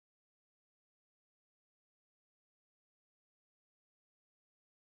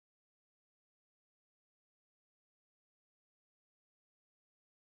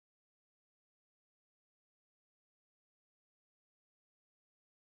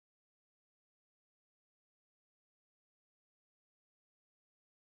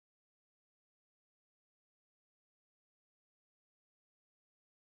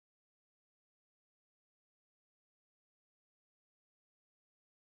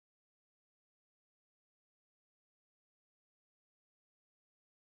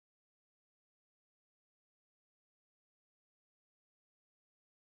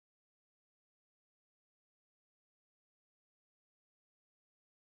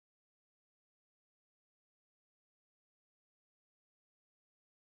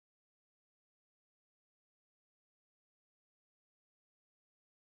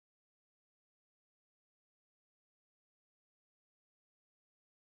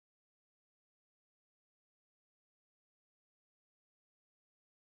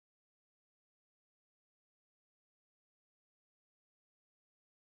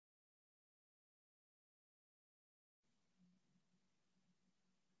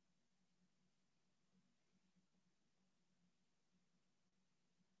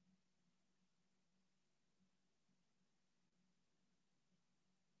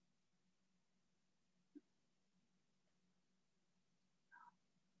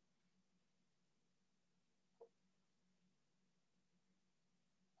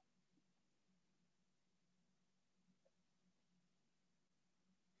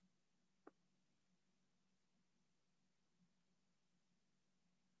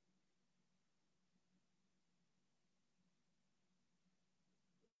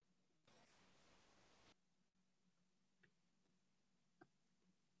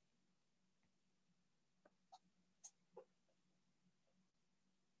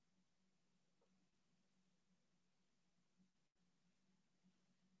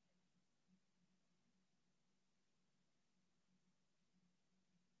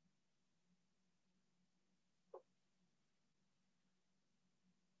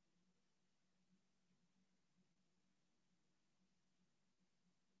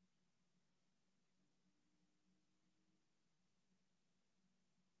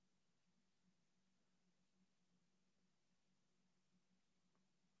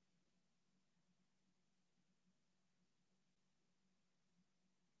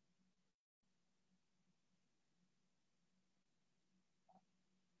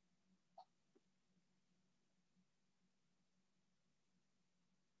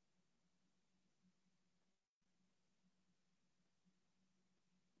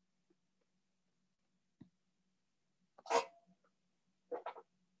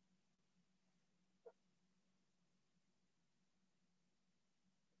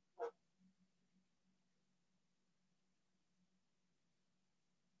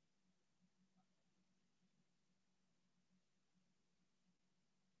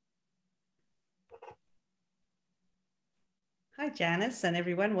Hi, Janice, and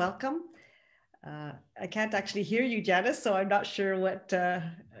everyone, welcome. I can't actually hear you, Janice, so I'm not sure what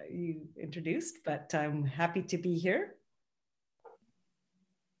you introduced, but I'm happy to be here.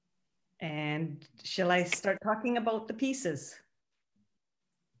 And shall I start talking about the pieces?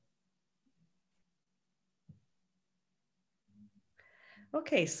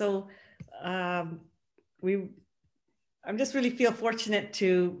 Okay, so um, I'm just really feel fortunate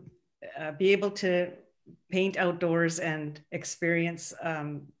to be able to paint outdoors and experience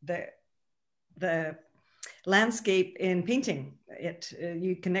the landscape in painting.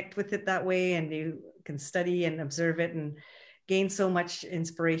 You connect with it that way, and you can study and observe it and gain so much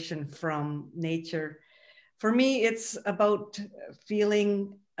inspiration from nature. For me, it's about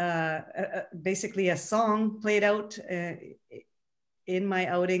feeling basically a song played out in my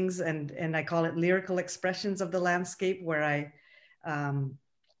outings, and I call it lyrical expressions of the landscape, where I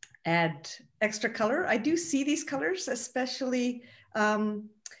add extra color. I do see these colors, especially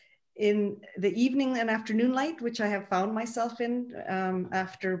in the evening and afternoon light, which I have found myself in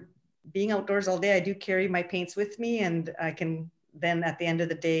after being outdoors all day. I do carry my paints with me, and I can then at the end of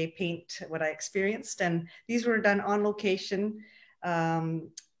the day paint what I experienced. And these were done on location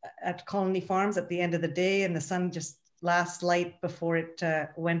at Colony Farms at the end of the day, and the sun just last light before it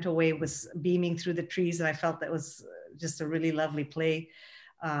went away was beaming through the trees, and I felt that was just a really lovely play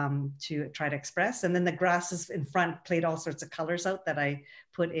to try to express. And then the grasses in front played all sorts of colors out that I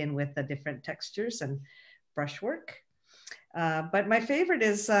put in with the different textures and brushwork. But my favorite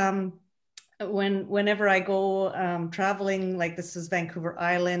is whenever I go traveling, like this is Vancouver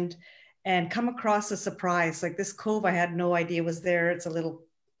Island, and come across a surprise, like this cove I had no idea was there. It's a little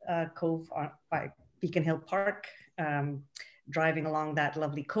cove by Beacon Hill Park, driving along that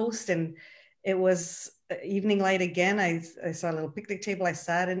lovely coast, and it was evening light again. I saw a little picnic table I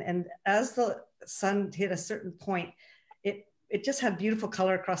sat in, and as the sun hit a certain point, it just had beautiful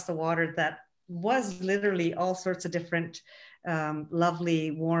color across the water that was literally all sorts of different lovely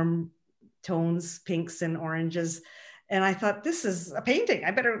warm tones, pinks and oranges. And I thought, this is a painting.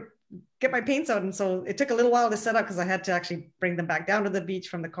 I better get my paints out. And so it took a little while to set up, because I had to actually bring them back down to the beach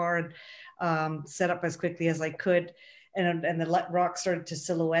from the car and set up as quickly as I could. And the rocks started to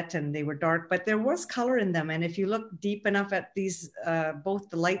silhouette, and they were dark, but there was color in them. And if you look deep enough at these, both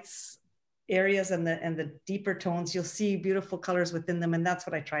the lights areas and the deeper tones, you'll see beautiful colors within them. And that's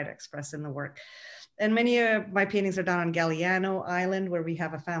what I try to express in the work. And many of my paintings are done on Galiano Island, where we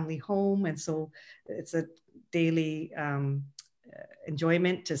have a family home. And so it's a daily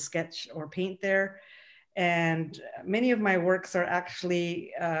enjoyment to sketch or paint there. And many of my works are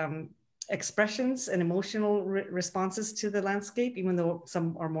actually expressions and emotional responses to the landscape, even though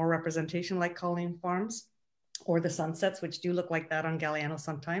some are more representation, like Colleen Farms or the sunsets, which do look like that on Galiano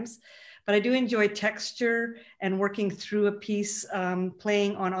sometimes. But I do enjoy texture and working through a piece,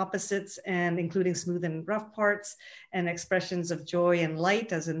 playing on opposites and including smooth and rough parts and expressions of joy and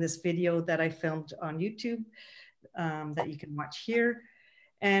light, as in this video that I filmed on YouTube that you can watch here.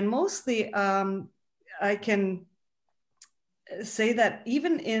 And mostly I can say that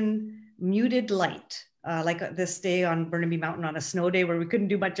even in muted light, like this day on Burnaby Mountain on a snow day where we couldn't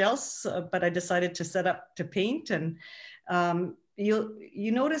do much else, but I decided to set up to paint. And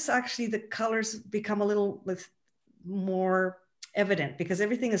you notice actually the colors become a little more evident, because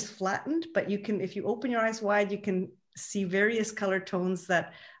everything is flattened, but you can, if you open your eyes wide, you can see various color tones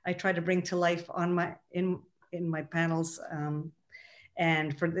that I try to bring to life on in my panels.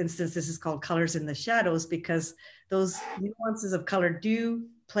 And for instance, this is called Colors in the Shadows, because those nuances of color do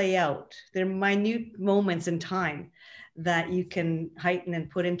play out. They're minute moments in time that you can heighten and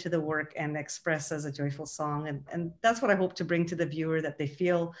put into the work and express as a joyful song. And that's what I hope to bring to the viewer, that they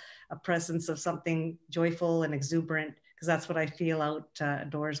feel a presence of something joyful and exuberant, because that's what I feel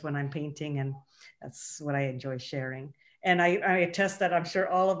outdoors when I'm painting, and that's what I enjoy sharing. And I attest that I'm sure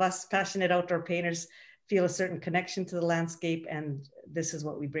all of us passionate outdoor painters feel a certain connection to the landscape, and this is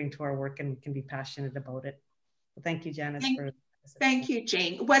what we bring to our work, and we can be passionate about it. Well, thank you, Janice. Thank you,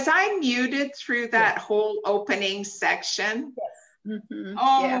 Jane. Was I muted through that whole opening section? Yes. Mm-hmm.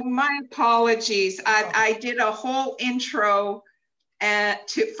 Oh, yeah. My apologies. I did a whole intro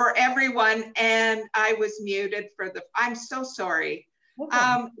for everyone, and I was muted I'm so sorry.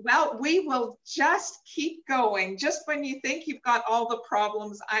 Okay. Well, we will just keep going. Just when you think you've got all the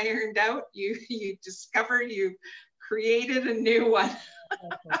problems ironed out, you discover you've created a new one.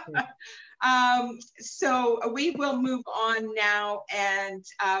 So we will move on now, and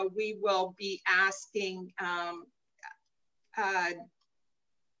we will be asking, I'm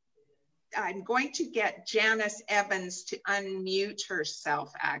going to get Janice Evans to unmute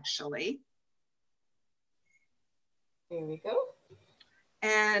herself, actually. There we go.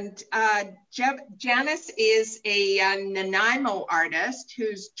 And Janice is a Nanaimo artist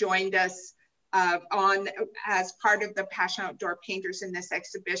who's joined us as part of the Passion Outdoor Painters in this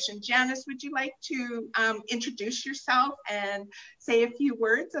exhibition. Janice, would you like to introduce yourself and say a few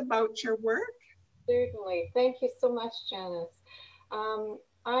words about your work? Certainly. Thank you so much, Janice.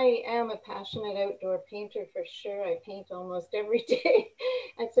 I am a passionate outdoor painter for sure. I paint almost every day.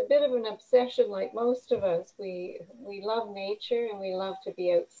 It's a bit of an obsession like most of us. We love nature and we love to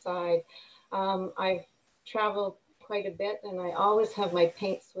be outside. I've traveled quite a bit and I always have my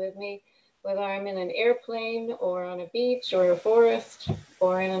paints with me, whether I'm in an airplane or on a beach or a forest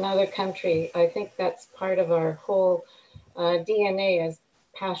or in another country. I think that's part of our whole DNA as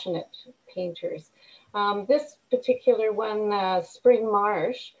passionate painters. This particular one, Spring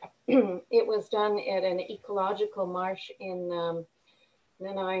Marsh, it was done at an ecological marsh in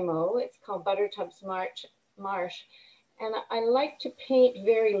Nanaimo. It's called Buttertub's Marsh. And I like to paint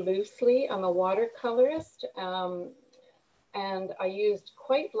very loosely. I'm a watercolorist. And I used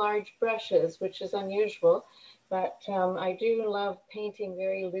quite large brushes, which is unusual. But I do love painting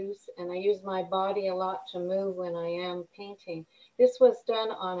very loose. And I use my body a lot to move when I am painting. This was done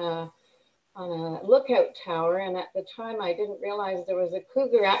on a lookout tower, and at the time I didn't realize there was a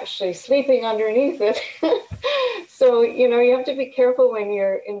cougar actually sleeping underneath it. So, you know, you have to be careful when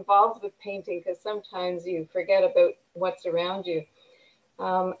you're involved with painting because sometimes you forget about what's around you.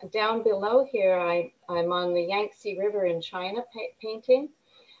 Down below here, I'm on the Yangtze River in China painting.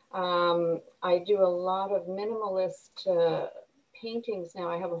 I do a lot of minimalist paintings now.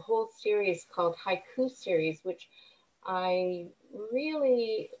 I have a whole series called Haiku Series, which I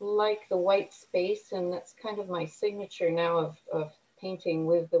really like the white space, and that's kind of my signature now of painting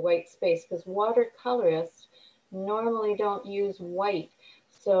with the white space, because watercolorists normally don't use white.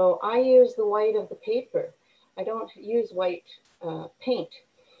 So I use the white of the paper. I don't use white paint.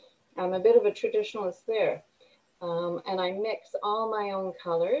 I'm a bit of a traditionalist there. And I mix all my own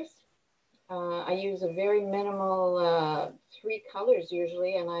colors. I use a very minimal 3 colors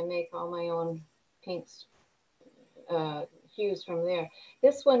usually, and I make all my own paints hues from there.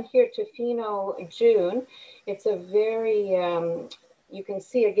 This one here, Tofino June, it's a very, you can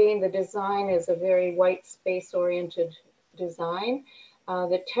see again, the design is a very white space oriented design.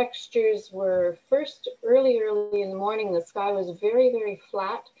 The textures were first early in the morning, the sky was very, very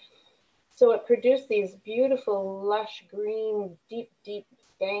flat. So it produced these beautiful, lush green, deep,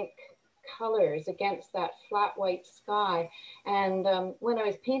 dank colors against that flat white sky. And when I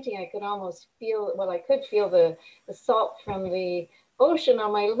was painting, I could almost feel, well, I could feel the salt from the ocean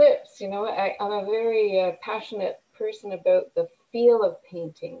on my lips. You know, I'm a very passionate person about the feel of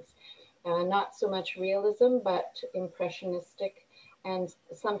paintings. Not so much realism, but impressionistic and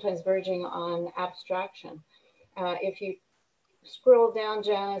sometimes verging on abstraction. If you scroll down,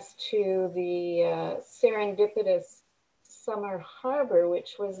 Janice, to the serendipitous Summer Harbor,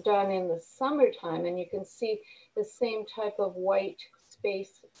 which was done in the summertime, and you can see the same type of white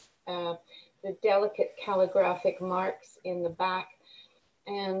space, the delicate calligraphic marks in the back,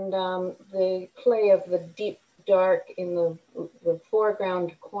 and the play of the deep dark in the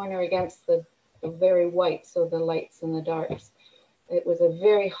foreground corner against the very white, so the lights and the darks. It was a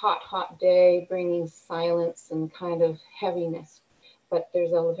very hot day, bringing silence and kind of heaviness, but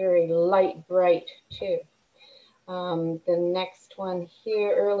there's a very light, bright too. The next one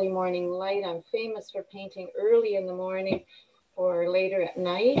here, Early Morning Light. I'm famous for painting early in the morning or later at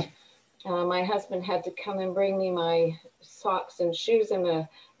night. My husband had to come and bring me my socks and shoes and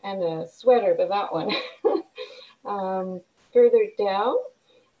a sweater, but that one. Further down,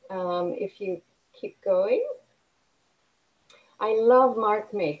 if you keep going, I love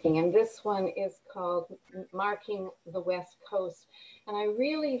mark making, and this one is called Marking the West Coast. And I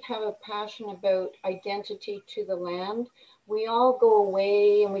really have a passion about identity to the land. We all go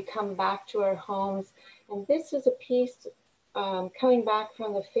away and we come back to our homes. And this is a piece coming back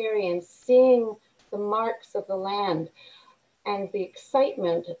from the ferry and seeing the marks of the land and the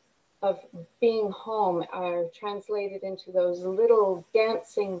excitement of being home are translated into those little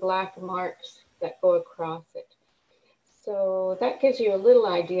dancing black marks that go across it. So that gives you a little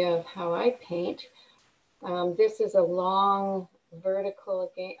idea of how I paint. This is a long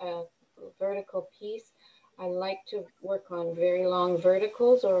vertical piece. I like to work on very long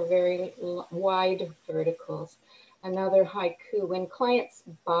verticals or very wide verticals. Another haiku. When clients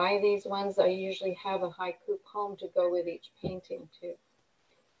buy these ones, I usually have a haiku poem to go with each painting too.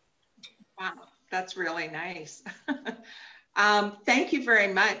 Wow, that's really nice. Thank you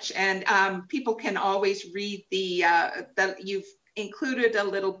very much. And people can always read you've included a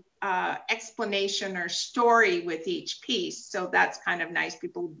little explanation or story with each piece. So that's kind of nice.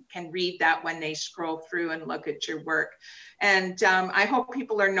 People can read that when they scroll through and look at your work. And I hope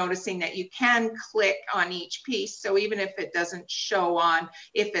people are noticing that you can click on each piece. So even if it doesn't show on,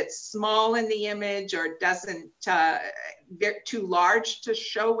 if it's small in the image or doesn't too large to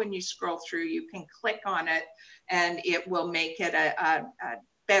show when you scroll through, you can click on it and it will make it a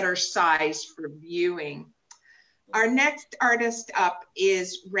better size for viewing. Our next artist up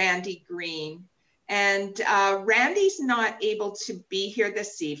is Randy Green. And Randy's not able to be here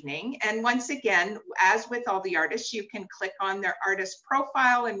this evening. And once again, as with all the artists, you can click on their artist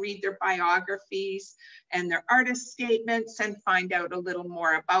profile and read their biographies and their artist statements and find out a little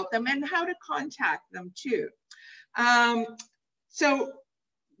more about them and how to contact them too. So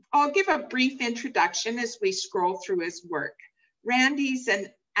I'll give a brief introduction as we scroll through his work. Randy's an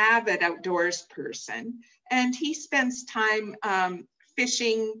avid outdoors person, and he spends time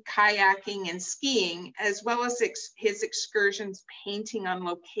fishing, kayaking, and skiing, as well as his excursions painting on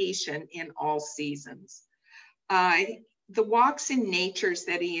location in all seasons. The walks in nature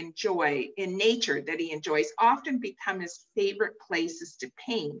that he enjoys often become his favorite places to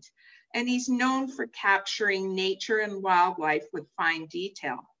paint, and he's known for capturing nature and wildlife with fine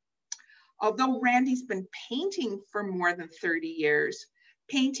detail. Although Randy's been painting for more than 30 years,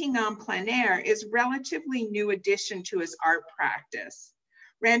 painting on plein air is a relatively new addition to his art practice.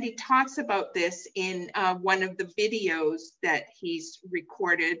 Randy talks about this in one of the videos that he's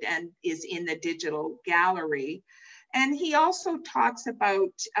recorded and is in the digital gallery. And he also talks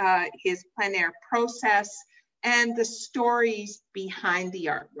about his plein air process and the stories behind the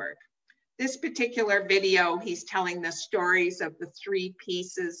artwork. This particular video, he's telling the stories of the 3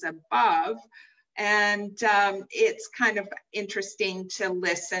 pieces above. And it's kind of interesting to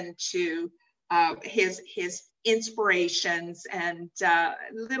listen to his inspirations and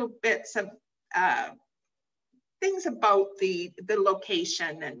little bits of things about the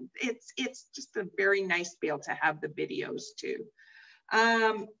location. And it's just a very nice to be able to have the videos too.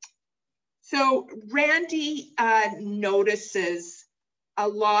 So Randy notices a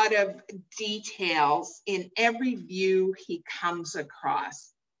lot of details in every view he comes across.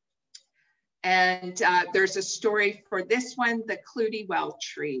 And there's a story for this one, the Clootie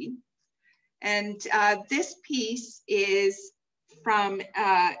tree. And this piece is from,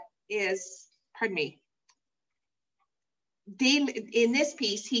 pardon me, in this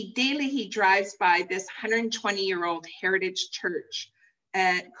piece, daily he drives by this 120-year-old heritage church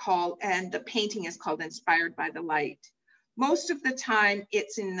and the painting is called Inspired by the Light. Most of the time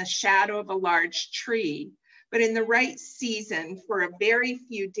it's in the shadow of a large tree, but in the right season for a very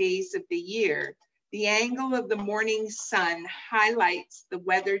few days of the year, the angle of the morning sun highlights the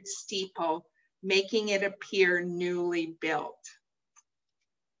weathered steeple, making it appear newly built.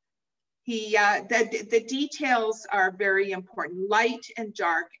 The details are very important. Light and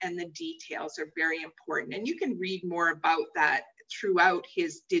dark and the details are very important. And you can read more about that throughout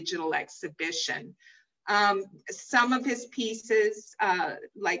his digital exhibition. Some of his pieces,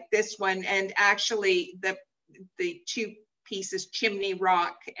 like this one, and actually the 2 pieces, Chimney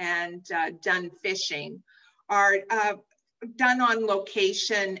Rock and Done Fishing, are done on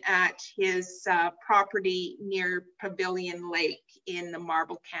location at his property near Pavilion Lake in the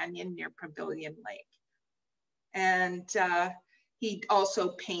Marble Canyon near Pavilion Lake. And he also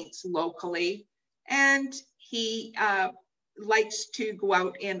paints locally, and he likes to go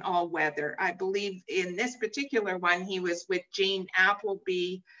out in all weather. I believe in this particular one, he was with Jane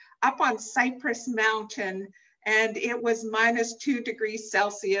Appleby up on Cypress Mountain, and it was -2 degrees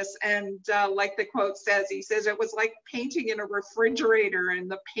Celsius. And like the quote says, he says it was like painting in a refrigerator and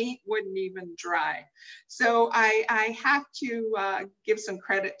the paint wouldn't even dry. So I have to give some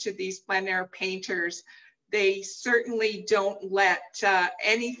credit to these plein air painters. They certainly don't let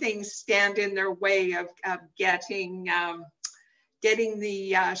anything stand in their way of getting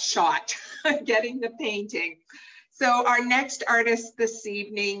the shot, getting the painting. So our next artist this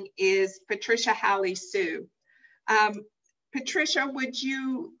evening is Patricia Halley-Sue. Patricia, would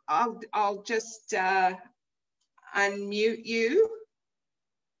you, I'll just unmute you.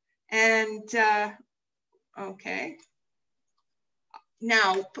 And okay.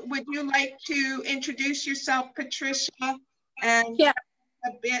 Now, would you like to introduce yourself, Patricia, and a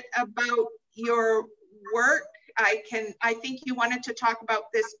bit about your work? I think you wanted to talk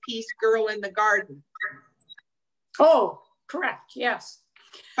about this piece, Girl in the Garden. Oh, correct, yes.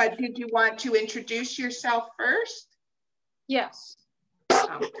 But did you want to introduce yourself first? Yes.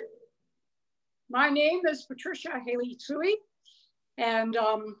 My name is Patricia Halley-Sue, and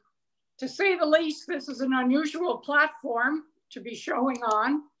to say the least, this is an unusual platform to be showing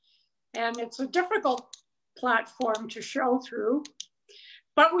on. and it's a difficult platform to show through.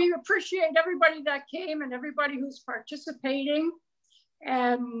 But we appreciate everybody that came and everybody who's participating.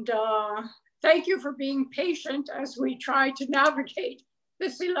 And thank you for being patient as we try to navigate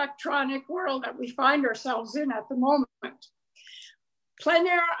this electronic world that we find ourselves in at the moment. Plein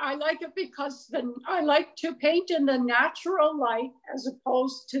air, I like it because I like to paint in the natural light as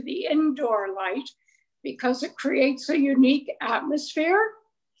opposed to the indoor light, because it creates a unique atmosphere.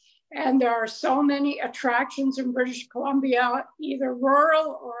 And there are so many attractions in British Columbia, either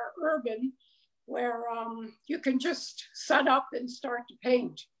rural or urban, where you can just set up and start to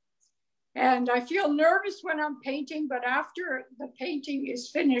paint. And I feel nervous when I'm painting, but after the painting is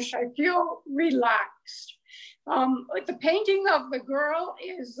finished, I feel relaxed. The painting of the girl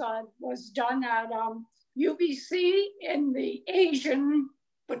was done at UBC in the Asian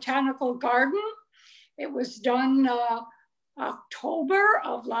Botanical Garden. It was done October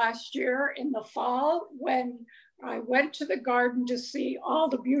of last year in the fall, when I went to the garden to see all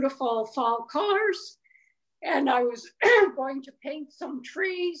the beautiful fall colors. And I was going to paint some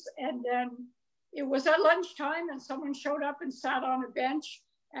trees, and then it was at lunchtime and someone showed up and sat on a bench,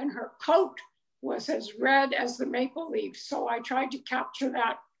 and her coat was as red as the maple leaves. So I tried to capture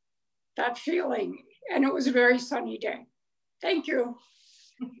that feeling, and it was a very sunny day. Thank you.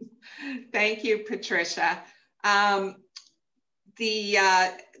 Thank you, Patricia.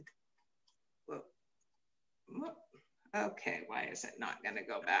 Okay, why is it not going to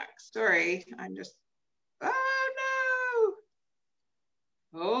go back? Sorry, oh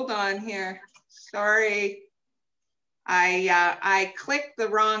no. Hold on here. Sorry. I clicked the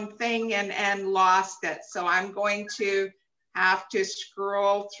wrong thing and lost it. So I'm going to have to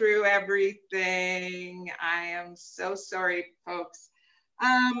scroll through everything. I am so sorry, folks.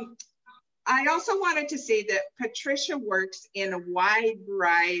 I also wanted to say that Patricia works in a wide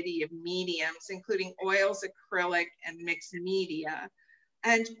variety of mediums, including oils, acrylic, and mixed media,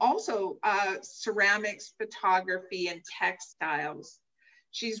 and also ceramics, photography, and textiles.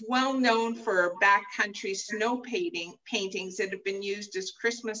 She's well known for backcountry snow paintings that have been used as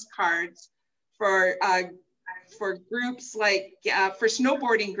Christmas cards for groups like, for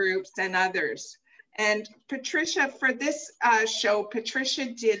snowboarding groups and others. And Patricia, for this show,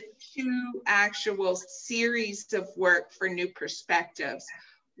 Patricia did 2 actual series of work for New Perspectives.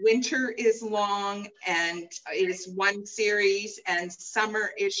 Winter is Long and is one series, and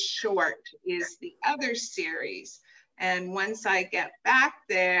Summer is Short is the other series. And once I get back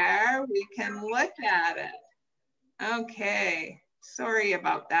there, we can look at it. Okay, sorry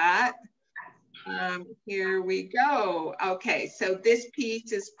about that. Here we go. Okay, so this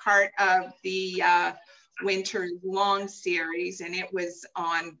piece is part of the Winter Long series, and it was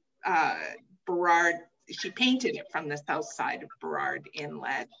on Burrard. She painted it from the south side of Burrard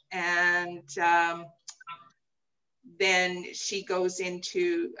Inlet. And then she goes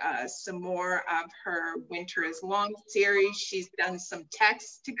into some more of her Winter is Long series. She's done some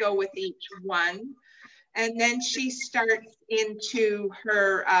text to go with each one. And then she starts into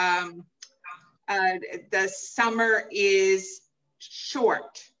her the Summer is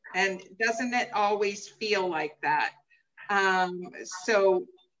Short, and doesn't it always feel like that?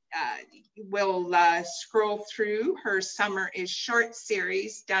 We'll scroll through her Summer is Short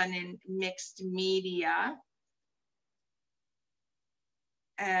series done in mixed media.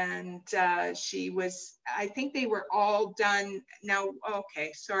 And I think they were all done now.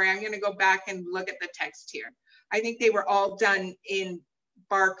 Okay, sorry, I'm gonna go back and look at the text here. I think they were all done in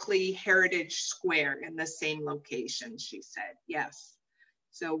Barclay Heritage Square in the same location, she said, yes.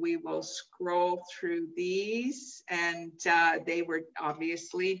 So we will scroll through these, and they were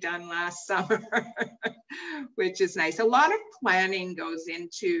obviously done last summer, which is nice. A lot of planning goes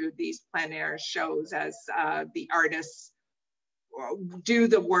into these plein air shows as the artists do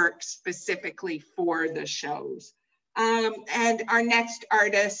the work specifically for the shows. And our next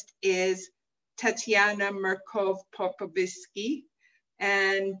artist is Tatiana Murkov-Popovitsky.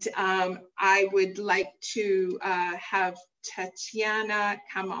 And I would like to have Tatiana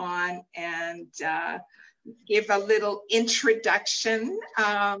come on and give a little introduction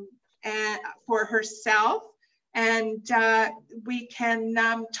for herself. And we can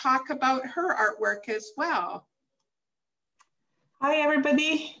talk about her artwork as well. Hi,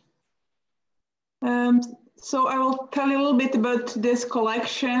 everybody. So I will tell you a little bit about this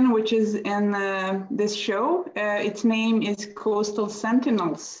collection, which is in this show. Its name is Coastal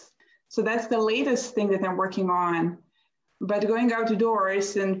Sentinels. So that's the latest thing that I'm working on. But going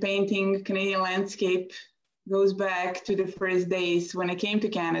outdoors and painting Canadian landscape goes back to the first days when I came to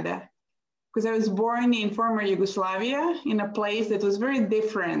Canada. Because I was born in former Yugoslavia, in a place that was very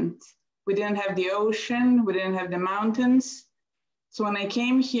different We didn't have the ocean, we didn't have the mountains. So when I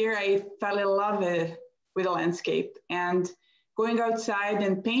came here, I fell in love with the landscape, and going outside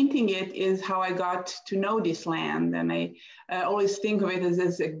and painting it is how I got to know this land. And I always think of it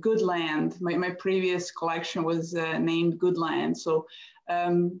as a good land. My previous collection was named Good Land. So,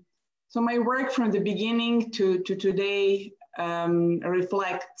 so my work from the beginning to today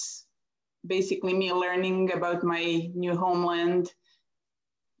reflects basically me learning about my new homeland,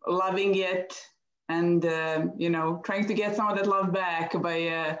 loving it, and you know, trying to get some of that love back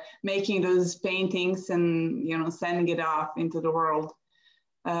by making those paintings and, you know, sending it off into the world.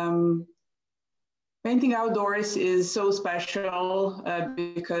 Painting outdoors is so special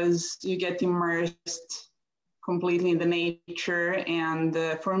because you get immersed completely in the nature. And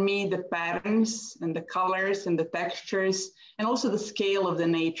for me, the patterns and the colors and the textures and also the scale of the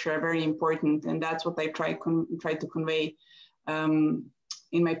nature are very important. And that's what I try to convey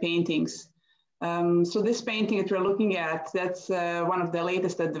in my paintings. So this painting that we're looking at, that's one of the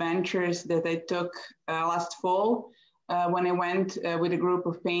latest adventures that I took last fall when I went with a group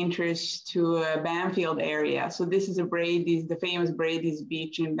of painters to Banfield area. So this is the famous Brady's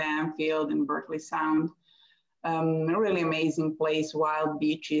Beach in Banfield in Berkeley Sound. A really amazing place, wild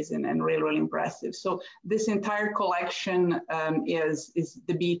beaches, and really, really impressive. So this entire collection is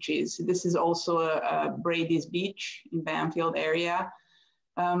the beaches. This is also a Brady's Beach in Banfield area.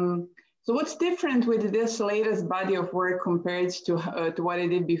 So what's different with this latest body of work compared to what I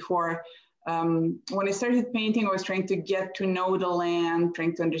did before? When I started painting, I was trying to get to know the land,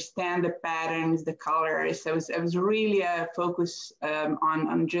 trying to understand the patterns, the colors. I was really focused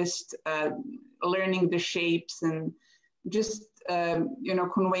on just learning the shapes and just you know,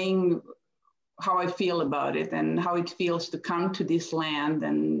 conveying how I feel about it and how it feels to come to this land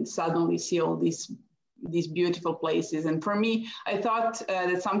and suddenly see all these beautiful places. And for me, I thought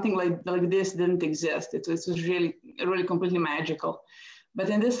that something like this didn't exist. It was really completely magical. But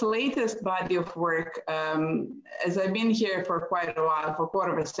in this latest body of work, as I've been here for quite a while, for a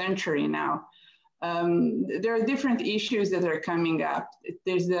quarter of a century now, there are different issues that are coming up.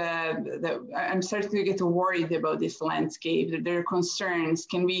 There's I'm starting to get worried about this landscape. There are concerns,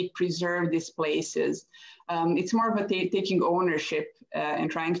 can we preserve these places? It's more of a taking ownership and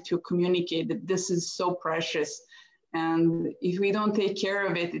trying to communicate that this is so precious. And if we don't take care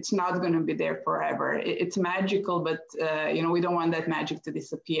of it, it's not going to be there forever. It's magical, but you know, we don't want that magic to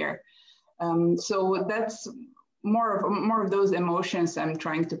disappear. So that's more of those emotions I'm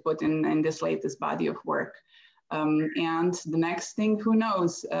trying to put in this latest body of work. And the next thing, who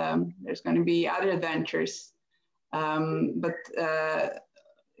knows? There's going to be other adventures, but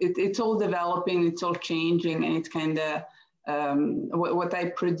it's all developing, it's all changing, and it's kind of what I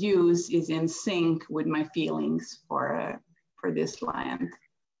produce is in sync with my feelings for this land.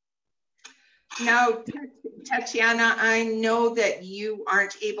 Now, Tatiana, I know that you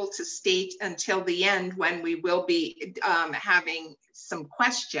aren't able to state until the end when we will be having some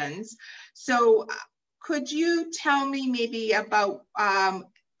questions. So could you tell me maybe about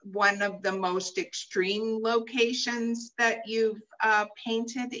one of the most extreme locations that you've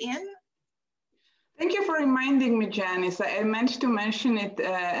painted in? Thank you for reminding me, Janice. I meant to mention it,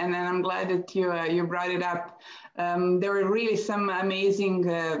 and I'm glad that you brought it up. There were really some amazing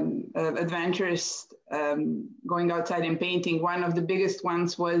adventures going outside and painting. One of the biggest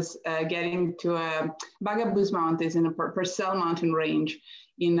ones was getting to Bagaboos Mountains in a Purcell mountain range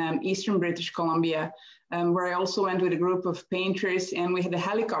in eastern British Columbia, where I also went with a group of painters, and we had a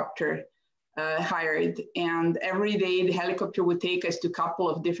helicopter hired, and every day the helicopter would take us to a couple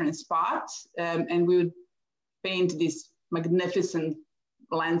of different spots, and we would paint this magnificent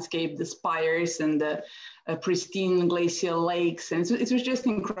landscape, the spires and the pristine glacial lakes, and it was just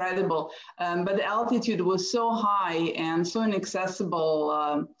incredible. But the altitude was so high and so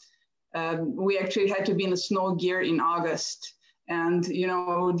inaccessible. We actually had to be in the snow gear in August. And, you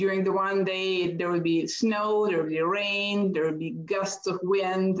know, during the one day, there would be snow, there would be rain, there would be gusts of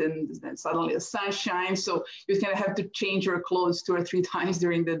wind, and then suddenly the sunshine. So you kind of have to change your clothes 2 or 3 times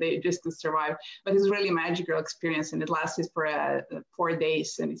during the day just to survive. But it's really a magical experience, and it lasted for 4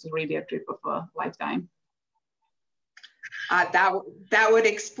 days, and it's really a trip of a lifetime. That would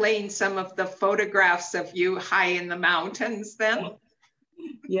explain some of the photographs of you high in the mountains then.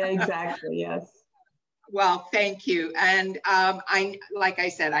 Yeah, exactly, yes. Well, thank you. And like I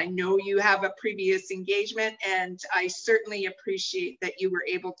said, I know you have a previous engagement, and I certainly appreciate that you were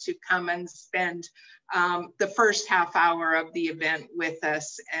able to come and spend the first half hour of the event with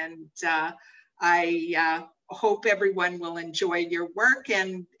us. And I hope everyone will enjoy your work,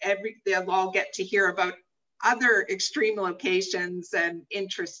 and they'll all get to hear about other extreme locations and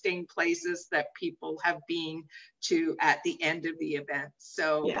interesting places that people have been to at the end of the event.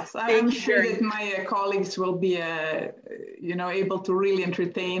 So yes, I'm sure that my colleagues will be, you know, able to really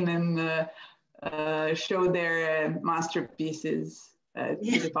entertain and show their masterpieces to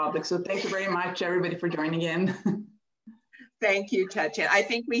the public. So thank you very much, everybody, for joining in. Thank you, Tatjana. I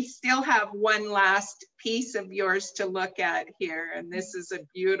think we still have one last piece of yours to look at here, and this is a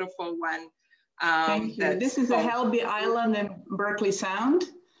beautiful one. Thank you. This is a Helby Island in Berkeley Sound.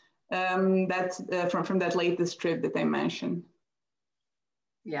 That's from that latest trip that I mentioned.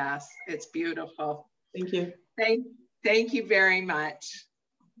 Yes, it's beautiful. Thank you. Thank you very much.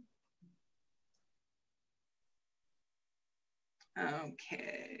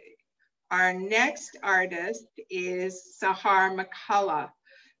 Okay. Our next artist is Sahar McCullough.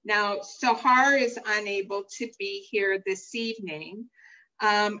 Now, Sahar is unable to be here this evening,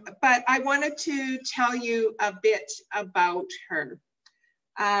 but I wanted to tell you a bit about her.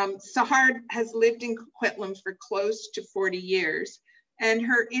 Sahar has lived in Coquitlam for close to 40 years, and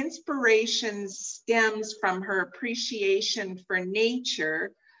her inspiration stems from her appreciation for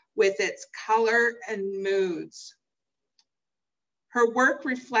nature with its color and moods. Her work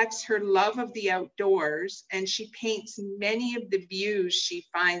reflects her love of the outdoors, and she paints many of the views she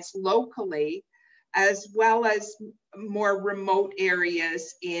finds locally, as well as more remote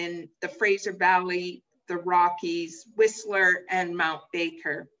areas in the Fraser Valley, the Rockies, Whistler, and Mount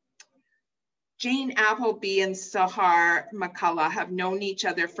Baker. Jane Appleby and Sahar McCullough have known each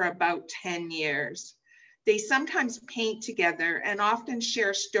other for about 10 years. They sometimes paint together and often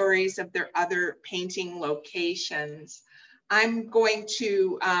share stories of their other painting locations. I'm going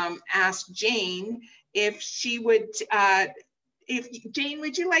to ask Jane if she would, Jane,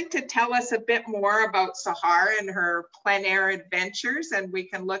 would you like to tell us a bit more about Sahar and her plein air adventures, and we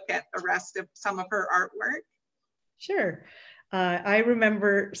can look at the rest of some of her artwork? Sure. I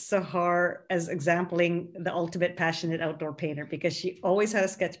remember Sahar as exempling the ultimate passionate outdoor painter because she always had a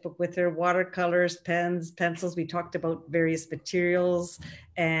sketchbook with her, watercolors, pens, pencils. We talked about various materials,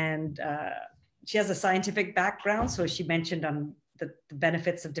 and she has a scientific background. So she mentioned on the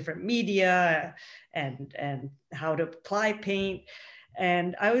benefits of different media and how to apply paint.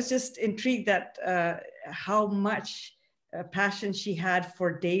 And I was just intrigued at how much passion she had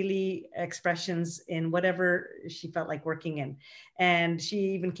for daily expressions in whatever she felt like working in. And she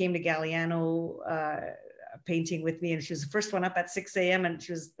even came to Galliano painting with me, and she was the first one up at 6 a.m. and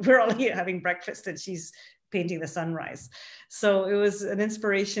we're all here having breakfast and she's painting the sunrise. So it was an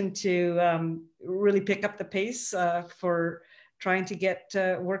inspiration to really pick up the pace for trying to get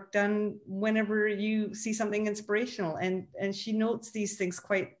work done whenever you see something inspirational. And she notes these things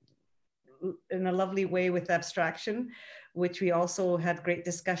quite in a lovely way with abstraction, which we also had great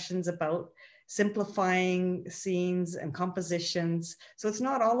discussions about simplifying scenes and compositions. So it's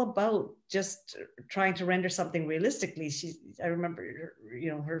not all about just trying to render something realistically. I remember,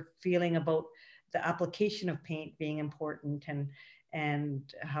 you know, her feeling about the application of paint being important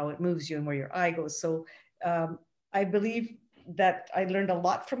and how it moves you and where your eye goes. So I believe that I learned a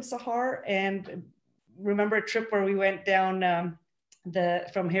lot from Sahar, and remember a trip where we went down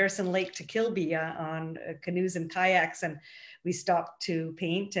from Harrison Lake to Kilby on canoes and kayaks, and we stopped to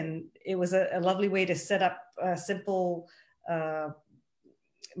paint, and it was a lovely way to set up simple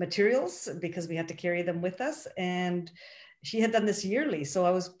materials because we had to carry them with us. And she had done this yearly, so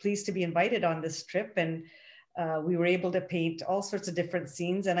I was pleased to be invited on this trip, and we were able to paint all sorts of different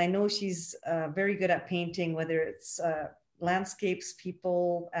scenes. And I know she's very good at painting, whether it's landscapes,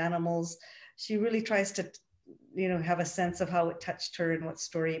 people, animals. She really tries to, you know, have a sense of how it touched her and what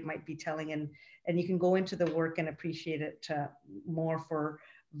story it might be telling. And you can go into the work and appreciate it more for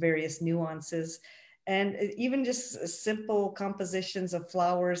various nuances. And even just simple compositions of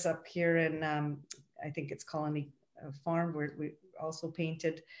flowers up here in, I think it's Colony Farm, where we also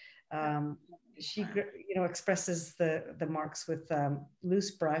painted. She, you know, expresses the marks with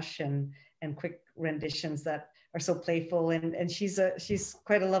loose brush and quick renditions that are so playful, and she's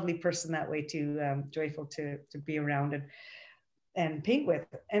quite a lovely person that way too, joyful to be around and paint with.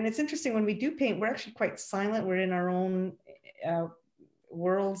 And it's interesting, when we do paint, we're actually quite silent. We're in our own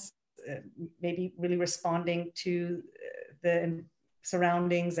worlds, maybe really responding to the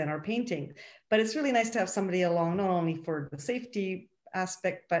surroundings and our painting. But it's really nice to have somebody along, not only for the safety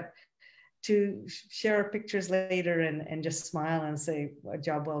aspect, but to share our pictures later and just smile and say, a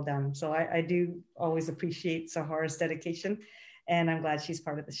job well done. So I do always appreciate Sahar's dedication, and I'm glad she's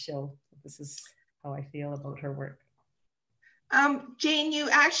part of the show. This is how I feel about her work. Jane, you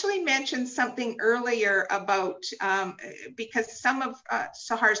actually mentioned something earlier about, because some of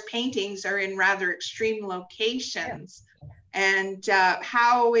Sahar's paintings are in rather extreme locations. And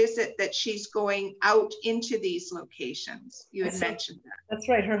how is it that she's going out into these locations? You had mentioned that. That's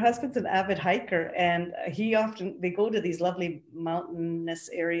right. Her husband's an avid hiker, and they go to these lovely mountainous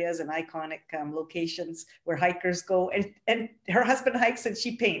areas and iconic locations where hikers go. And her husband hikes and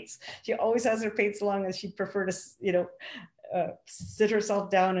she paints. She always has her paints along, and she'd prefer to, sit herself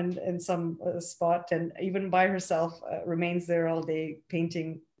down in some spot, and even by herself remains there all day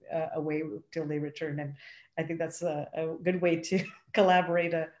painting away till they return. And I think that's a good way to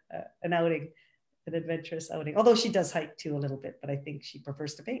collaborate an outing, an adventurous outing. Although she does hike too a little bit, but I think she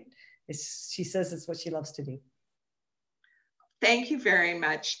prefers to paint. She says it's what she loves to do. Thank you very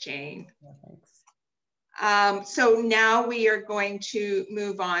much, Jane. Yeah, thanks. So now we are going to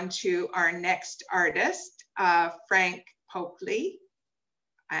move on to our next artist, Frank Pokley.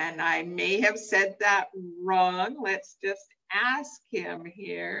 And I may have said that wrong. Let's just ask him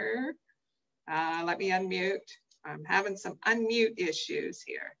here. Let me unmute. I'm having some unmute issues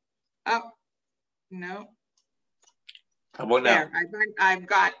here. Oh, no. How about now? There, I've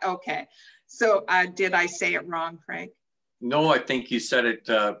got, okay. So did I say it wrong, Frank? No, I think you said it,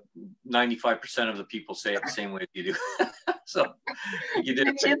 95% of the people say it the same way you do. So you did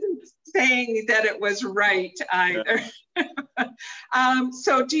it. Which isn't saying that it was right either. Yeah.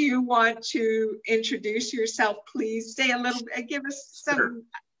 So do you want to introduce yourself, please? Say a little bit, give us some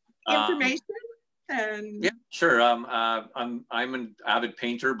information. And yeah, sure. I'm an avid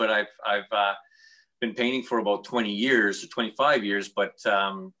painter, but I've been painting for about 20 years, 25 years, but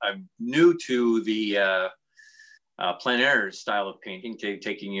I'm new to the plein air style of painting,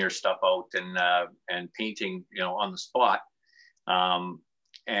 taking your stuff out and painting, on the spot. And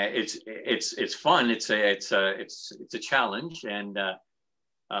it's fun. It's a challenge, and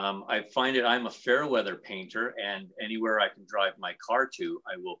I find it. I'm a fair weather painter, and anywhere I can drive my car to,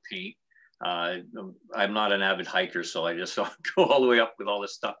 I will paint. I'm not an avid hiker, so I just go all the way up with all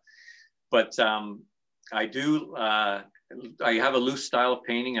this stuff. But I do. I have a loose style of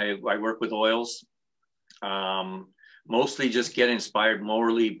painting. I work with oils. Mostly just get inspired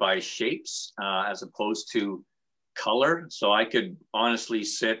morally by shapes as opposed to color. So I could honestly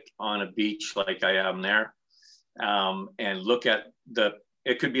sit on a beach like I am there and look at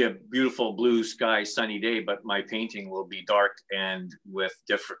it could be a beautiful blue sky, sunny day, but my painting will be dark and with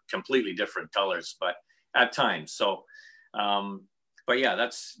completely different colors, but at times. So, but yeah,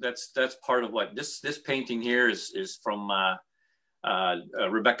 that's part of what this painting here is from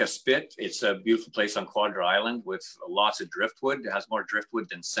Rebecca Spit. It's a beautiful place on Quadra Island with lots of driftwood. It has more driftwood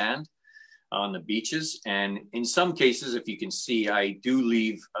than sand on the beaches. And in some cases, if you can see, I do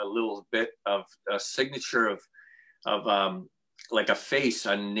leave a little bit of a signature of like a face,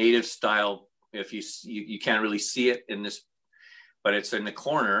 a native style. If you can't really see it in this, but it's in the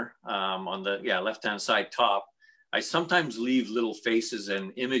corner on the left-hand side top. I sometimes leave little faces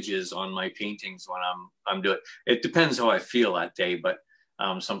and images on my paintings when I'm doing it. It depends how I feel that day, but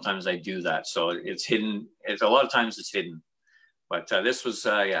sometimes I do that. So it's hidden. A lot of times it's hidden. But this was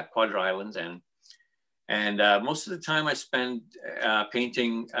Quadra Island, and most of the time I spend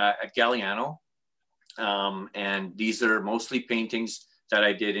painting at Galliano, and these are mostly paintings that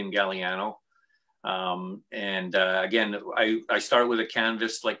I did in Galliano. Again, I start with a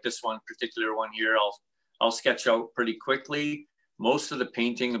canvas like this particular one here. I'll sketch out pretty quickly. Most of the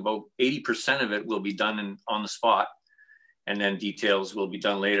painting, about 80% of it, will be done on the spot, and then details will be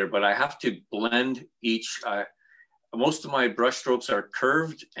done later. But I have to blend each. Most of my brush strokes are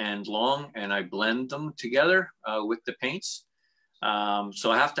curved and long, and I blend them together with the paints.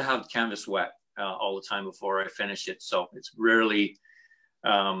 So I have to have the canvas wet all the time before I finish it. So it's rarely,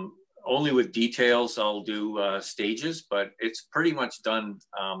 only with details I'll do stages, but it's pretty much done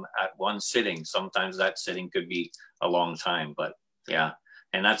at one sitting. Sometimes that sitting could be a long time, but yeah.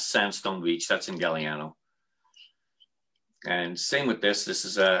 And that's Sandstone Beach, that's in Galliano. And same with this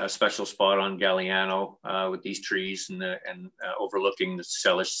is a special spot on Galliano with these trees and overlooking the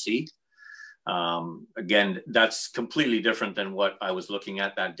Salish Sea. Again, that's completely different than what I was looking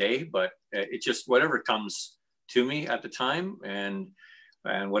at that day, but it just, whatever comes to me at the time and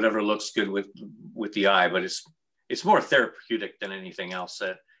whatever looks good with the eye, but it's more therapeutic than anything else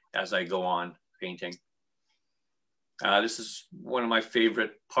as I go on painting. This is one of my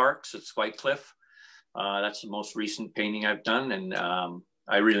favorite parks. It's White Cliff. That's the most recent painting I've done, and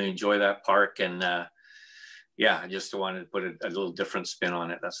I really enjoy that park. And yeah, I just wanted to put a little different spin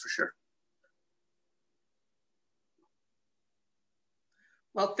on it, that's for sure.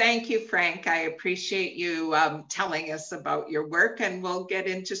 Well, thank you, Frank. I appreciate you telling us about your work, and we'll get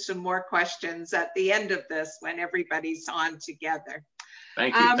into some more questions at the end of this when everybody's on together.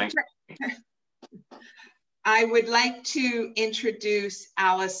 Thank you. Thanks. I would like to introduce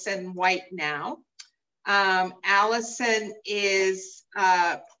Allison White now. Allison is,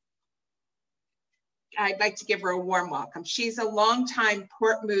 I'd like to give her a warm welcome. She's a longtime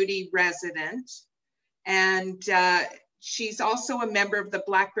Port Moody resident, and she's also a member of the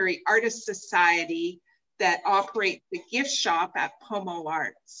Blackberry Artists Society that operates the gift shop at Pomo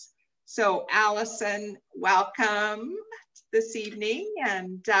Arts. So Allison, welcome this evening.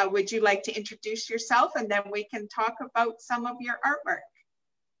 And would you like to introduce yourself, and then we can talk about some of your artwork?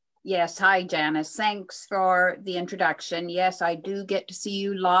 Yes, hi Janice. Thanks for the introduction. Yes, I do get to see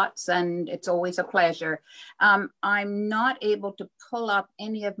you lots, and it's always a pleasure. I'm not able to pull up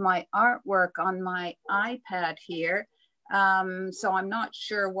any of my artwork on my iPad here. So I'm not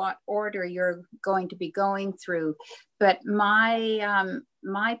sure what order you're going to be going through, but my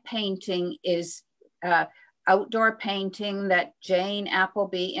painting is outdoor painting that Jane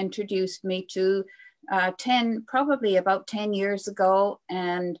Appleby introduced me to probably about 10 years ago,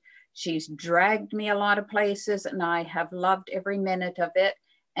 and she's dragged me a lot of places, and I have loved every minute of it.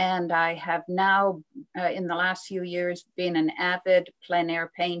 And I have now, in the last few years, been an avid plein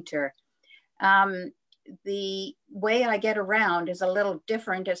air painter. The way I get around is a little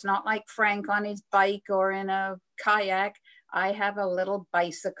different. It's not like Frank on his bike or in a kayak. I have a little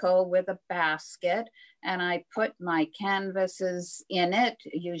bicycle with a basket, and I put my canvases in it,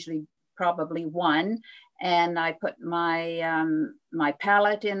 usually probably one, and I put my my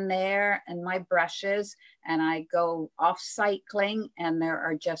palette in there and my brushes, and I go off cycling, and there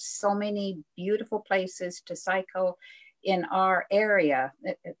are just so many beautiful places to cycle in our area.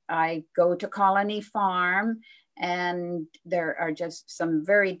 I go to Colony Farm, and there are just some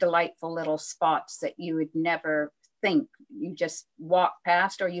very delightful little spots that you would never think. You just walk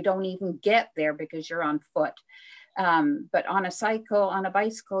past, or you don't even get there because you're on foot. But on a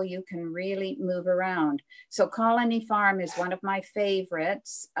bicycle, you can really move around. So Colony Farm is one of my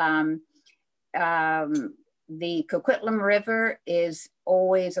favorites. The Coquitlam River is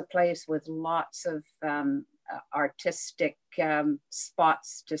always a place with lots of artistic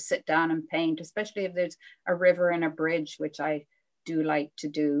spots to sit down and paint, especially if there's a river and a bridge, which I do like to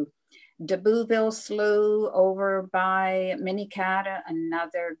do. De Bouville Slough over by Minicata,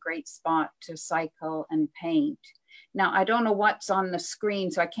 another great spot to cycle and paint. Now, I don't know what's on the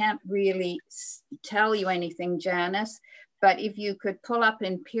screen, so I can't really tell you anything, Janice, but if you could pull up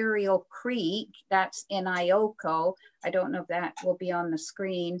Imperial Creek, that's in Ioko. I don't know if that will be on the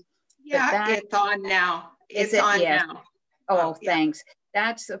screen. Yeah, it's on now. It's on now. Oh, thanks.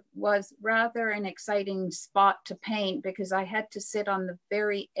 That was rather an exciting spot to paint because I had to sit on the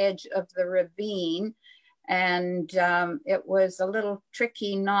very edge of the ravine, and it was a little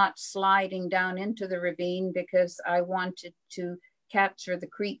tricky not sliding down into the ravine because I wanted to capture the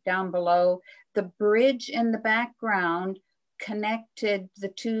creek down below. The bridge in the background connected the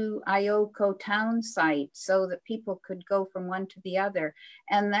two Ioko town sites so that people could go from one to the other.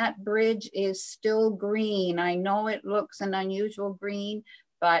 And that bridge is still green. I know it looks an unusual green,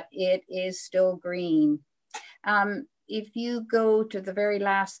 but it is still green. If you go to the very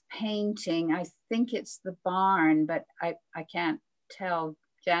last painting, I think it's the barn, but I can't tell.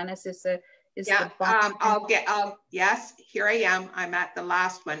 Janice, is the barn? Yes, here I am. I'm at the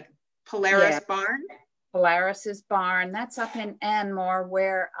last one. Polaris Barn. Polaris's barn. That's up in Anmore,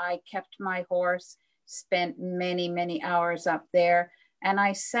 where I kept my horse, spent many, many hours up there. And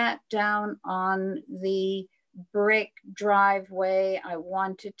I sat down on the brick driveway. I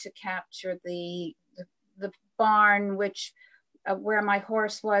wanted to capture the barn, which where my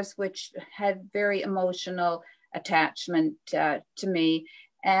horse was, which had very emotional attachment to me.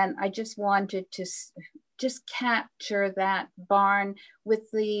 And I just wanted to just capture that barn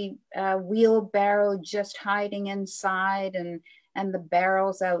with the wheelbarrow just hiding inside and the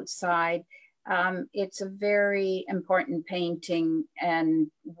barrels outside. It's a very important painting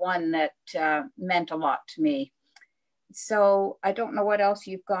and one that meant a lot to me. So I don't know what else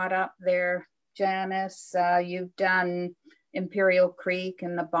you've got up there, Janice. You've done Imperial Creek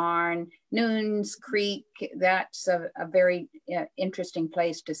and the barn. Noons Creek, that's a very interesting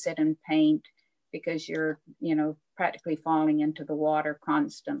place to sit and paint because you're, practically falling into the water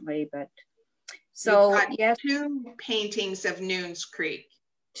constantly. But so yes, two paintings of Noons Creek.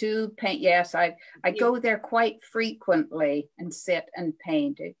 Yes, I go there quite frequently and sit and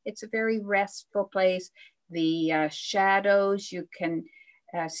paint. It's a very restful place. The shadows, you can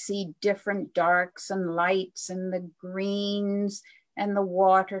see different darks and lights and the greens and the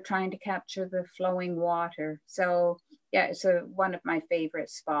water, trying to capture the flowing water. So yeah, it's one of my favorite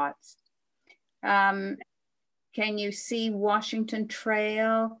spots. Can you see Washington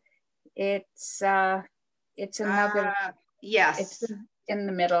Trail? It's another, yes. It's in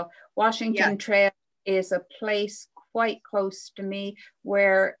the middle. Washington Trail is a place quite close to me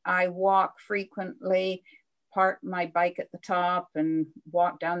where I walk frequently, park my bike at the top and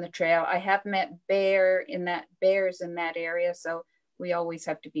walk down the trail. I have met bears in that area, so we always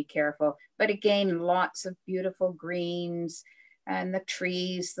have to be careful. But again, lots of beautiful greens and the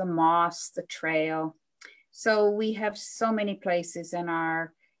trees, the moss, the trail. So we have so many places in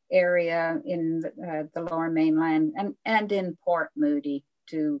our area in the Lower Mainland and in Port Moody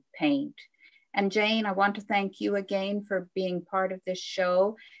to paint. And Jane, I want to thank you again for being part of this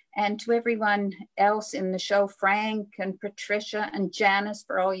show, and to everyone else in the show, Frank and Patricia and Janice,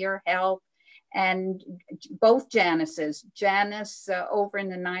 for all your help, and both Janices. Janice over in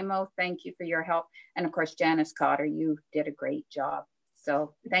Nanaimo, thank you for your help. And of course, Janice Cotter, you did a great job.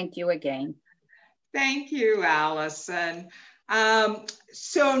 So thank you again. Thank you, Allison.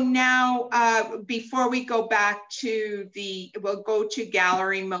 So now, before we go back to we'll go to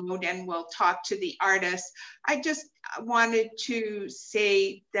gallery mode and we'll talk to the artists. I just wanted to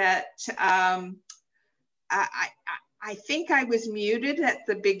say that I think I was muted at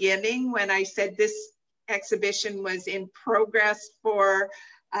the beginning when I said this exhibition was in progress for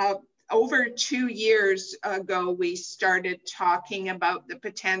over 2 years ago. We started talking about the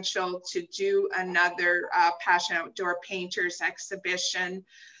potential to do another Passion Outdoor Painters exhibition.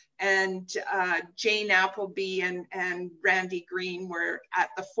 And Jane Appleby and Randy Green were at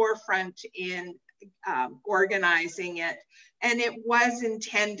the forefront in organizing it. And it was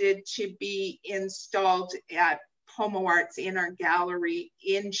intended to be installed at Pomo Arts in our gallery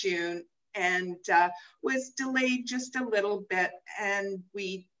in June, and was delayed just a little bit, and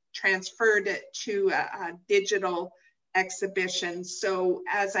we transferred it to a digital exhibition. So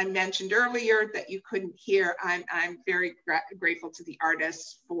as I mentioned earlier that you couldn't hear, I'm very grateful to the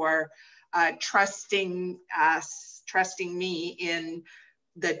artists for trusting me in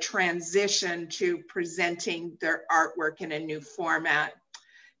the transition to presenting their artwork in a new format.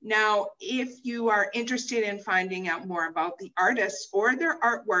 Now, if you are interested in finding out more about the artists or their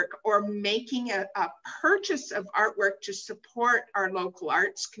artwork, or making a purchase of artwork to support our local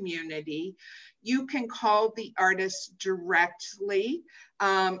arts community, you can call the artists directly.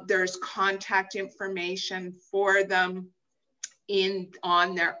 There's contact information for them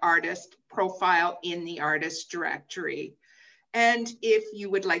on their artist profile in the artist directory. And if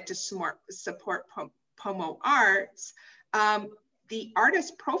you would like to support Pomo Arts, the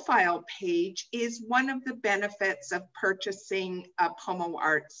artist profile page is one of the benefits of purchasing a Pomo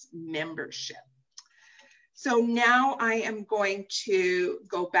Arts membership. So now I am going to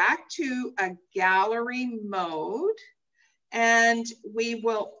go back to a gallery mode, and we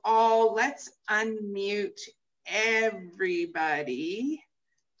will let's unmute everybody.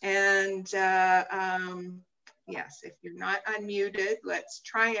 And yes, if you're not unmuted, let's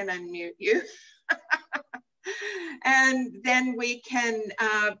try and unmute you. And then we can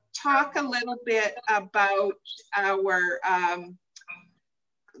talk a little bit about our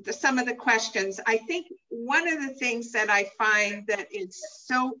some of the questions. I think one of the things that I find that is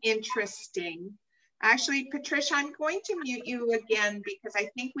so interesting, actually, Patricia, I'm going to mute you again because I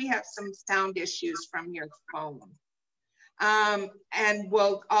think we have some sound issues from your phone. And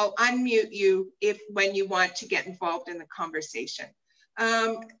I'll unmute you when you want to get involved in the conversation.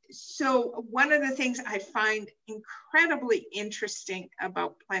 So one of the things I find incredibly interesting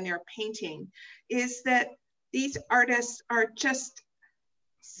about plein air painting is that these artists are just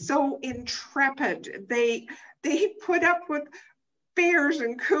so intrepid. They put up with bears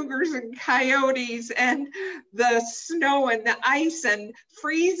and cougars and coyotes and the snow and the ice and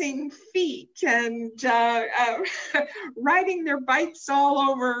freezing feet and riding their bikes all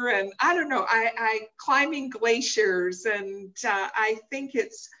over, and I don't know, I climbing glaciers, and I think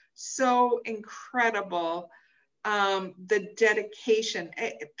it's so incredible, the dedication.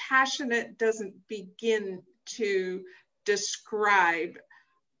 Passionate doesn't begin to describe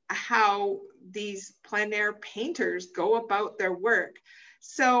how these plein air painters go about their work.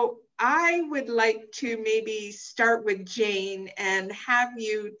 So I would like to maybe start with Jane and have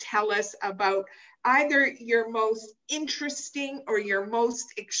you tell us about either your most interesting or your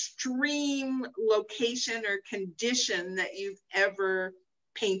most extreme location or condition that you've ever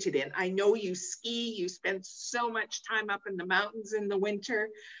painted in. I know you ski, you spend so much time up in the mountains in the winter.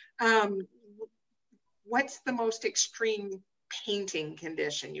 What's the most extreme painting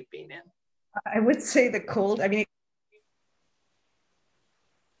condition you've been in? I would say the cold. I mean,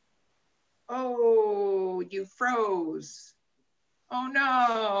 Oh, you froze. Oh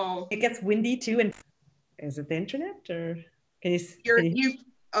no. It gets windy too. And is it the internet or can you?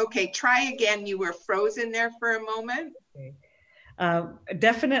 Okay, try again. You were frozen there for a moment. Okay.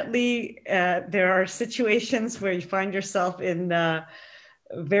 Definitely, there are situations where you find yourself in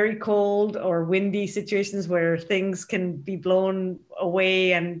very cold or windy situations where things can be blown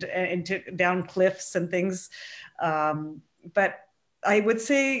away and into down cliffs and things. But I would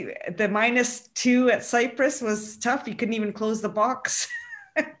say the -2 at Cyprus was tough. You couldn't even close the box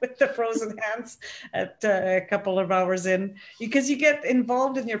with the frozen hands at a couple of hours in, because you get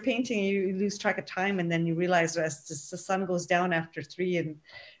involved in your painting, you lose track of time, and then you realize as the sun goes down after 3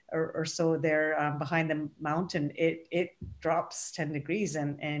 or so there behind the mountain, it drops 10 degrees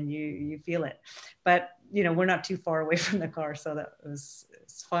and you feel it. But you know, we're not too far away from the car, so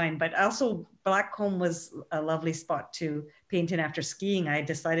it's fine. But also Blackcomb was a lovely spot to paint in after skiing. I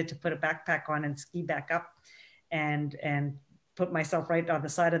decided to put a backpack on and ski back up and put myself right on the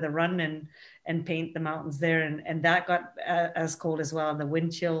side of the run and paint the mountains there. And that got as cold as well. And the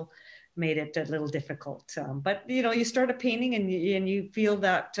wind chill made it a little difficult. But you know, you start a painting and you feel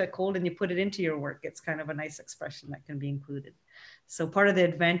that cold and you put it into your work. It's kind of a nice expression that can be included. So part of the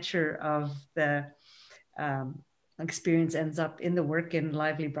adventure of the experience ends up in the work in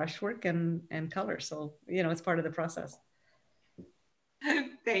lively brushwork and color. So, you know, it's part of the process.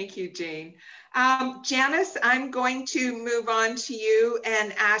 Thank you, Jane. Janice, I'm going to move on to you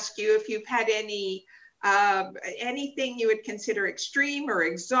and ask you if you've had any anything you would consider extreme or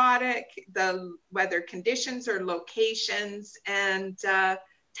exotic, the weather conditions or locations, and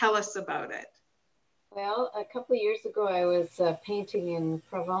tell us about it. Well, a couple of years ago, I was painting in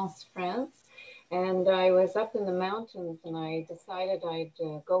Provence, France, and I was up in the mountains, and I decided I'd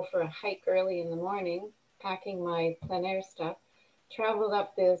go for a hike early in the morning, packing my plein air stuff, traveled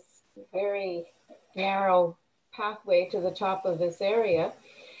up this very narrow pathway to the top of this area,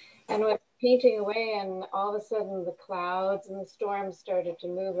 and was painting away, and all of a sudden the clouds and the storms started to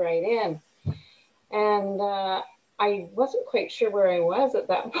move right in. And I wasn't quite sure where I was at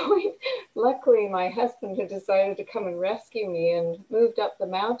that point. Luckily, my husband had decided to come and rescue me and moved up the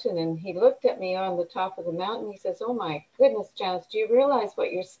mountain, and he looked at me on the top of the mountain. He says, "Oh my goodness, Janice, do you realize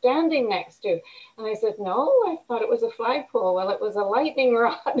what you're standing next to?" And I said, "No, I thought it was a flagpole." Well, it was a lightning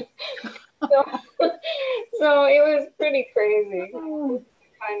rod. So it was pretty crazy.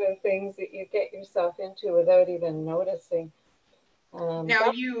 Kind of things that you get yourself into without even noticing. Now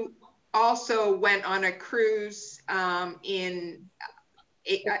you also went on a cruise in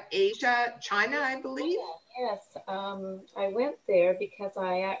Asia, China, I believe. Yes, I went there because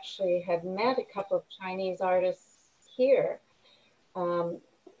I actually had met a couple of Chinese artists here.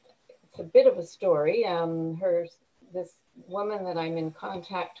 It's a bit of a story. This woman that I'm in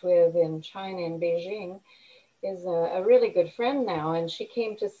contact with in China, in Beijing, is a really good friend now, and she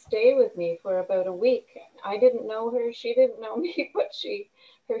came to stay with me for about a week. I didn't know her, she didn't know me, but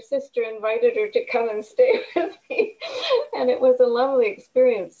her sister invited her to come and stay with me, and it was a lovely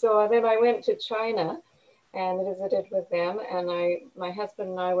experience. So then I went to China and visited with them, and my husband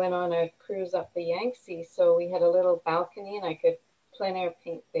and I went on a cruise up the Yangtze, so we had a little balcony and I could plein air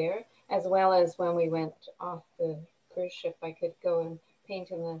paint there, as well as when we went off the cruise ship, I could go and paint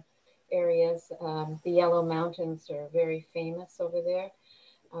in the areas. The Yellow Mountains are very famous over there.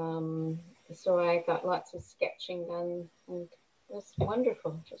 So I got lots of sketching done, and it was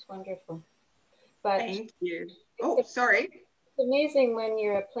wonderful, just wonderful. But thank you. Oh, sorry. It's amazing when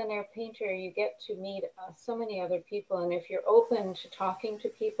you're a plein air painter, you get to meet so many other people. And if you're open to talking to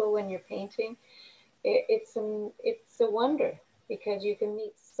people when you're painting, it's a wonder, because you can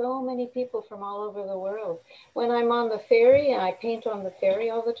meet so many people from all over the world. When I'm on the ferry, and I paint on the ferry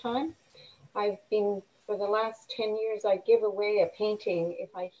all the time, I've been, for the last 10 years, I give away a painting.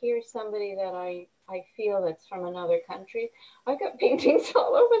 If I hear somebody that I feel that's from another country, I've got paintings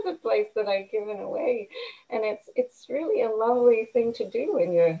all over the place that I've given away. And it's really a lovely thing to do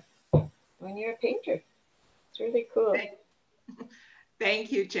when you're a painter. It's really cool.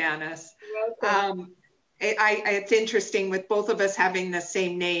 Thank you, Janice. It's interesting with both of us having the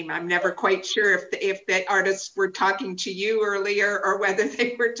same name. I'm never quite sure if the artists were talking to you earlier or whether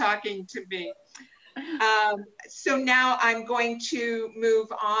they were talking to me. So now I'm going to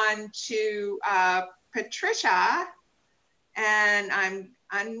move on to Patricia, and I'm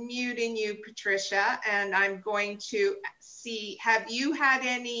unmuting you, Patricia, and I'm going to see, have you had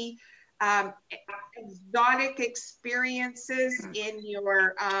any exotic experiences in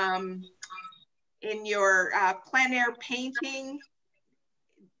your plein air painting,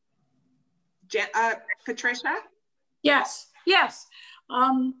 Patricia? Yes.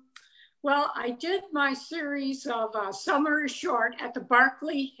 Well, I did my series of Summer is Short at the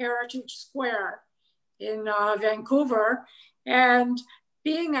Barclay Heritage Square in Vancouver. And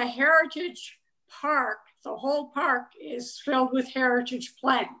being a heritage park, the whole park is filled with heritage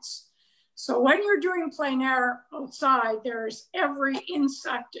plants. So when you're doing plein air outside, there's every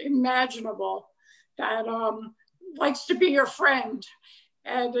insect imaginable that likes to be your friend.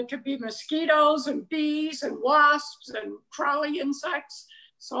 And it could be mosquitoes and bees and wasps and crawly insects.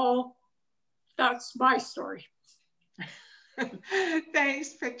 So that's my story.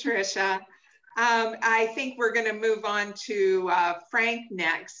 Thanks, Patricia. I think we're going to move on to Frank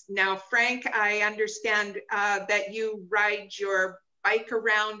next. Now, Frank, I understand that you ride your bike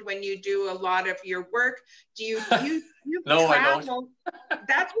around when you do a lot of your work. Do you No, travel? I don't.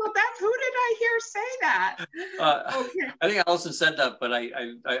 That's who did I hear say that? Okay. I think Allison said that, but I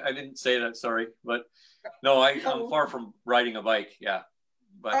didn't say that, sorry. But no, I'm far from riding a bike, yeah.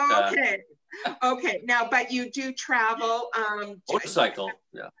 But okay. Okay, now, but you do travel. Motorcycle,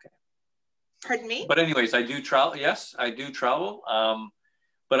 yeah. Okay. Pardon me? But anyways, I do travel. Yes, I do travel.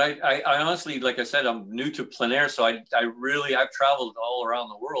 But I honestly, like I said, I'm new to plein air, so I've traveled all around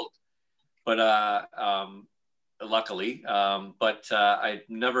the world. But luckily, I've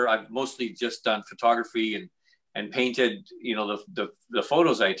mostly just done photography and painted, you know, the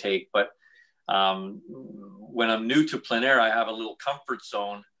photos I take. But when I'm new to plein air, I have a little comfort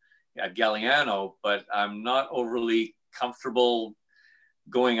zone at Galliano, but I'm not overly comfortable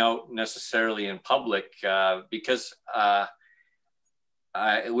going out necessarily in public because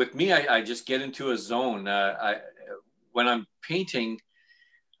with me, I just get into a zone. When I'm painting,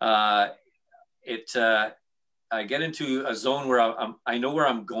 I get into a zone where I know where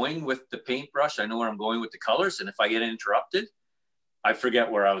I'm going with the paintbrush. I know where I'm going with the colors. And if I get interrupted, I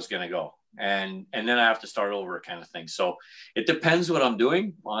forget where I was going to go. And then I have to start over kind of thing. So it depends what I'm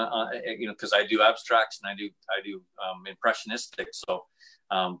doing, you know, because I do abstracts and I do impressionistic. So,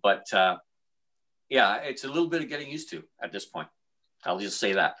 yeah, it's a little bit of getting used to at this point. I'll just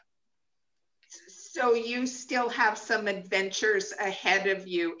say that. So you still have some adventures ahead of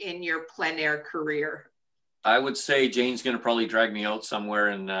you in your plein air career. I would say Jane's going to probably drag me out somewhere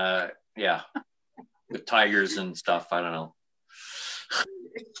and yeah, with tigers and stuff. I don't know.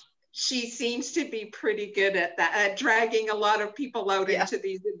 She seems to be pretty good at that, at dragging a lot of people out into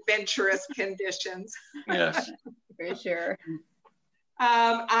these adventurous conditions. Yes, for sure.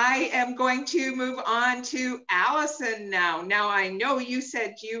 I am going to move on to Allison now. Now, I know you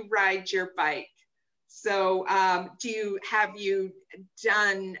said you ride your bike. So have you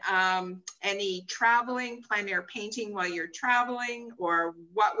done any traveling, plein air painting while you're traveling? Or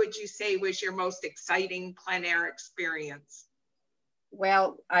what would you say was your most exciting plein air experience?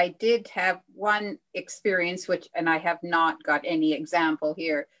 Well, I did have one experience, and I have not got any example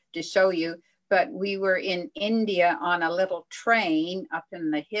here to show you, but we were in India on a little train up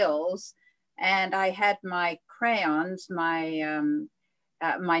in the hills, and I had my crayons, my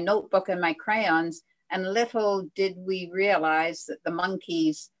notebook and my crayons, and little did we realize that the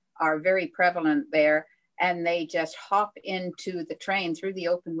monkeys are very prevalent there, and they just hop into the train through the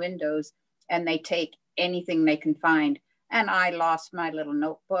open windows, and they take anything they can find. And I lost my little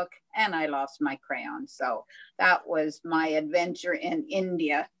notebook and I lost my crayon. So that was my adventure in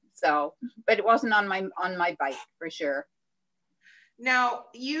India. So, but it wasn't on my bike for sure. Now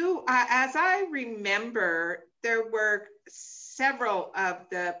you, as I remember, there were several of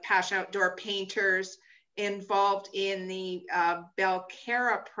the Passion Outdoor painters involved in the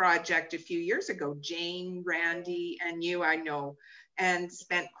Belcarra project a few years ago. Jane, Randy, and you, I know, and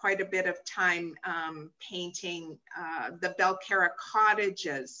spent quite a bit of time painting the Belcarra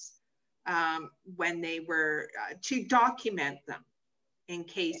cottages when they were, to document them in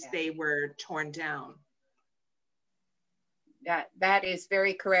case they were torn down. That is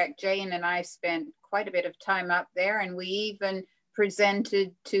very correct. Jane and I spent quite a bit of time up there, and we even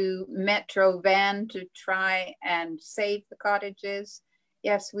presented to Metro Van to try and save the cottages.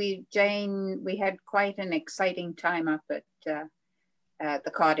 Yes, we had quite an exciting time up at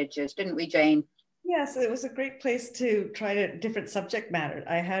the cottages, didn't we, Jane? Yes, it was a great place to try different subject matter.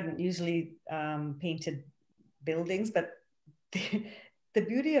 I hadn't usually painted buildings, but the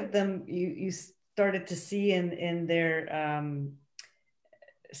beauty of them, you started to see in their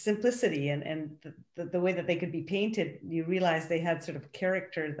simplicity and the way that they could be painted. You realize they had sort of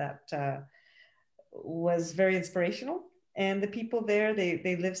character that was very inspirational. And the people there,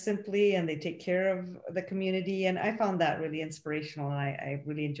 they live simply and they take care of the community. And I found that really inspirational. And I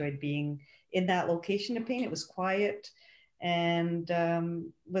really enjoyed being in that location to paint. It was quiet and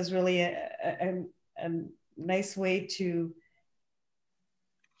was really a nice way to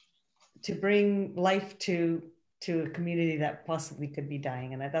bring life to a community that possibly could be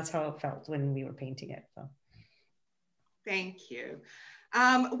dying. And that's how it felt when we were painting it. So. Thank you.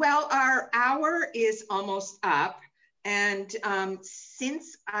 Well, our hour is almost up. And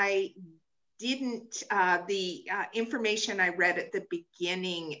since I didn't, the information I read at the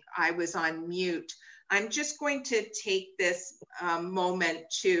beginning, I was on mute. I'm just going to take this moment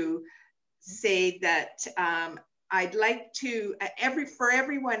to say that I'd like to, for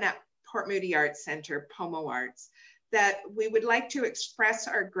everyone at Port Moody Arts Center, Pomo Arts, that we would like to express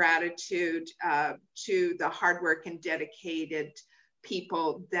our gratitude to the hard work and dedicated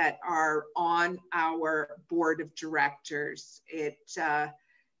people that are on our board of directors. It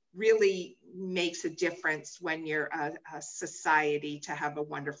really makes a difference when you're a society to have a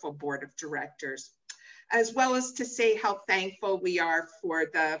wonderful board of directors, as well as to say how thankful we are for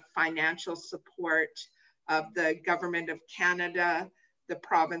the financial support of the Government of Canada, the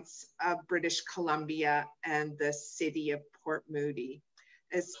province of British Columbia, and the city of Port Moody.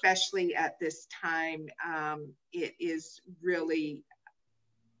 Especially at this time, it is really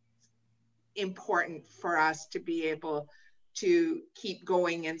important for us to be able to keep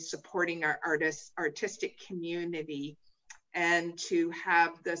going and supporting our artistic community, and to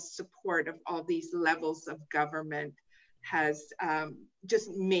have the support of all these levels of government has just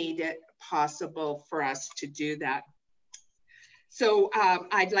made it possible for us to do that. So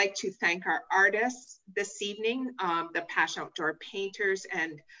I'd like to thank our artists this evening, the Passion Outdoor Painters,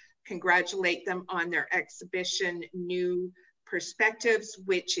 and congratulate them on their exhibition, New Perspectives,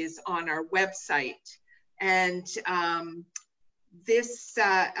 which is on our website. And this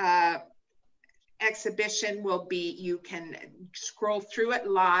exhibition will be, you can scroll through it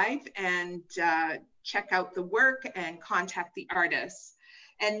live and check out the work and contact the artists.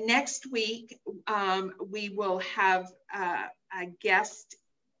 And next week, we will have a guest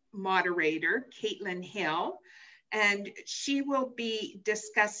moderator, Caitlin Hill, and she will be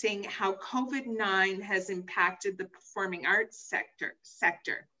discussing how COVID-19 has impacted the performing arts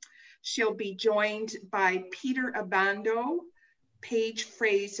sector. She'll be joined by Peter Abando, Paige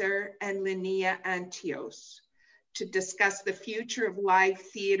Fraser, and Linnea Antios to discuss the future of live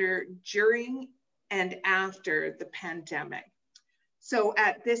theater during and after the pandemic. So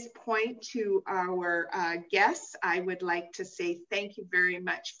at this point, to our guests, I would like to say thank you very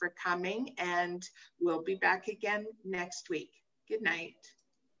much for coming, and we'll be back again next week. Good night.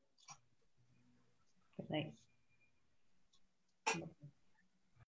 Good night.